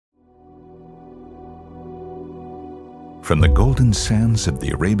From the golden sands of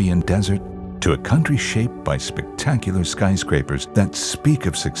the Arabian desert to a country shaped by spectacular skyscrapers that speak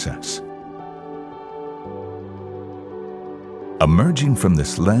of success. Emerging from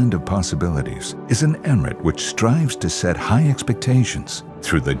this land of possibilities is an emirate which strives to set high expectations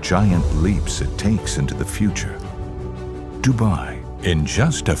through the giant leaps it takes into the future. Dubai. In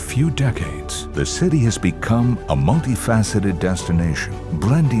just a few decades, the city has become a multifaceted destination,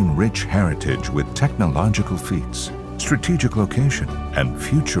 blending rich heritage with technological feats, strategic location, and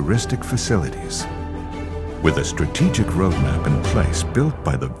futuristic facilities. With a strategic roadmap in place built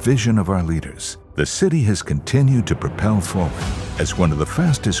by the vision of our leaders, the city has continued to propel forward as one of the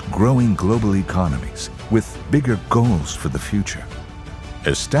fastest growing global economies with bigger goals for the future.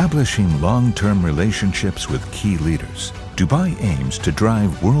 Establishing long-term relationships with key leaders, Dubai aims to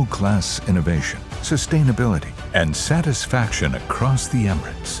drive world-class innovation, sustainability, and satisfaction across the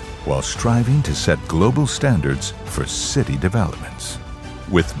Emirates, while striving to set global standards for city developments.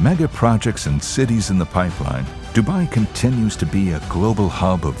 With mega projects and cities in the pipeline, Dubai continues to be a global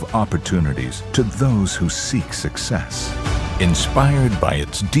hub of opportunities to those who seek success. Inspired by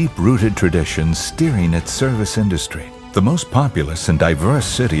its deep-rooted traditions steering its service industry, the most populous and diverse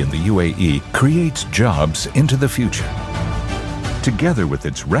city in the UAE creates jobs into the future. Together with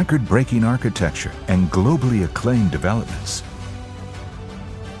its record-breaking architecture and globally acclaimed developments,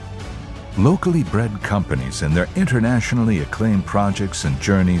 locally bred companies and their internationally acclaimed projects and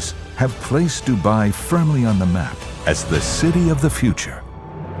journeys have placed Dubai firmly on the map as the city of the future.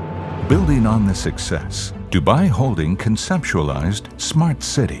 Building on this success, Dubai Holding conceptualized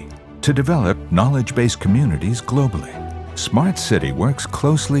SmartCity to develop knowledge-based communities globally. SmartCity works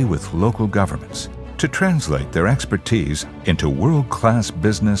closely with local governments to translate their expertise into world-class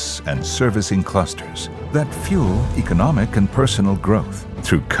business and servicing clusters that fuel economic and personal growth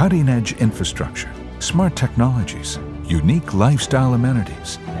through cutting-edge infrastructure, smart technologies, unique lifestyle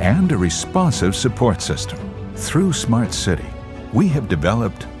amenities, and a responsive support system. Through SmartCity, we have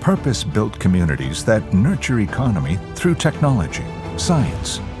developed purpose-built communities that nurture economy through technology,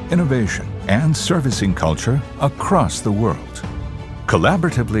 science, innovation, and servicing culture across the world.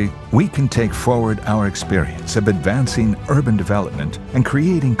 Collaboratively, we can take forward our experience of advancing urban development and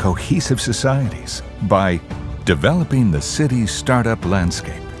creating cohesive societies by developing the city's startup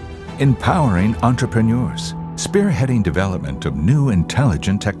landscape, empowering entrepreneurs, spearheading development of new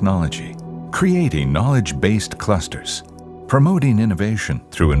intelligent technology, creating knowledge-based clusters, promoting innovation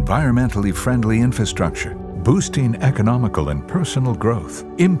through environmentally friendly infrastructure, boosting economical and personal growth,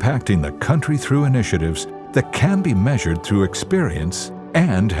 impacting the country through initiatives that can be measured through experience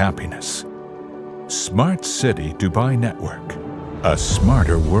and happiness. Smart City Dubai Network, a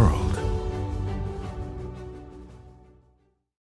smarter world.